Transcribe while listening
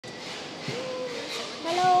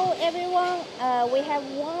everyone, we have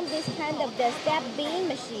won this kind of the step beam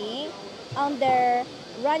machine on the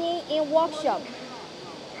running in workshop.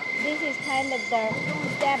 This is kind of the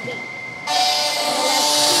step beam.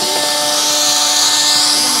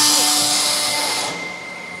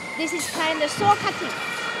 This is kind of saw cutting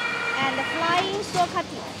and flying saw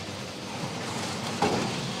cutting.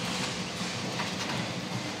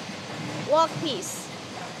 Workpiece.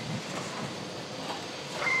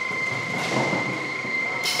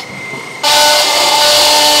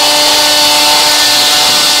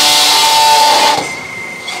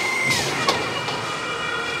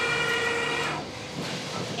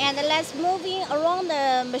 And let's moving around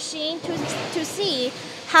the machine to see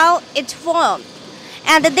how it formed.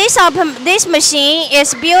 And this machine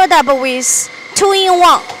is built up with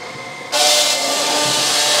 2-in-1.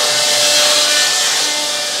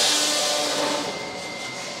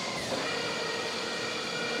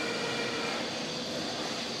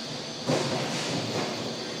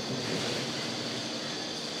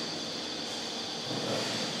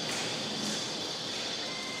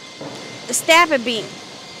 Step beam.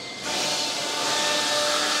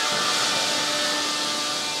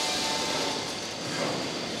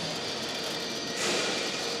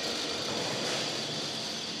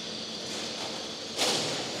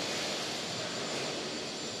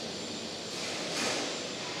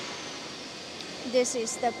 This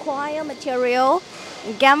is the coil material,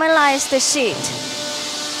 galvanized sheet.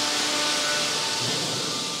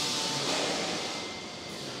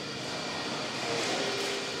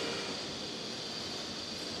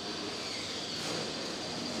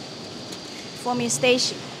 Forming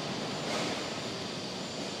station.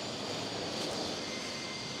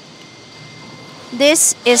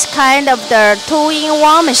 This is kind of the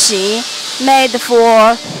 2-in-1 machine made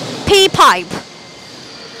for P-pipe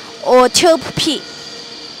or tube P.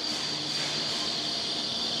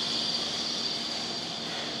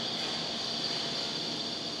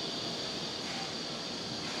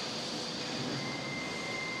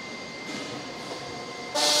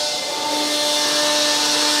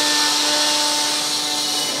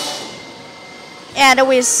 And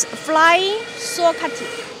with flying saw cutting.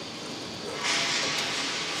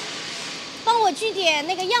 帮我去点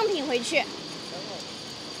那个样品回去。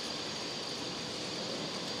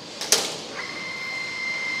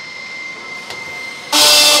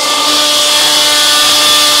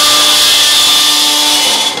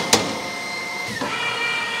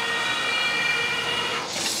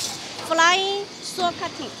Flying saw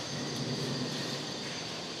cutting.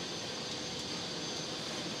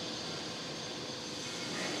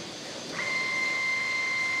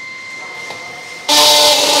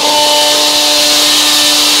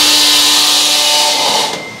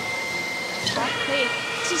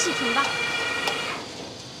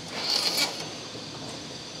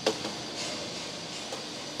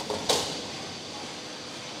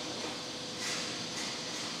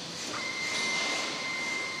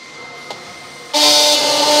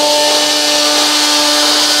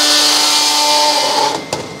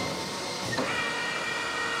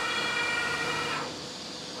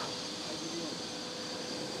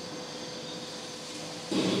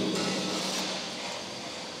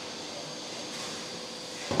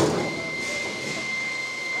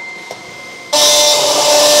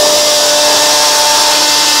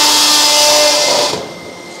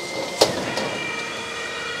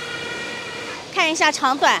看一下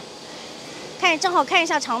长短，正好看一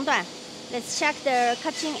下长短。Let's check the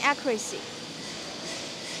cutting accuracy.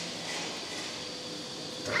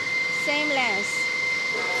 Same length.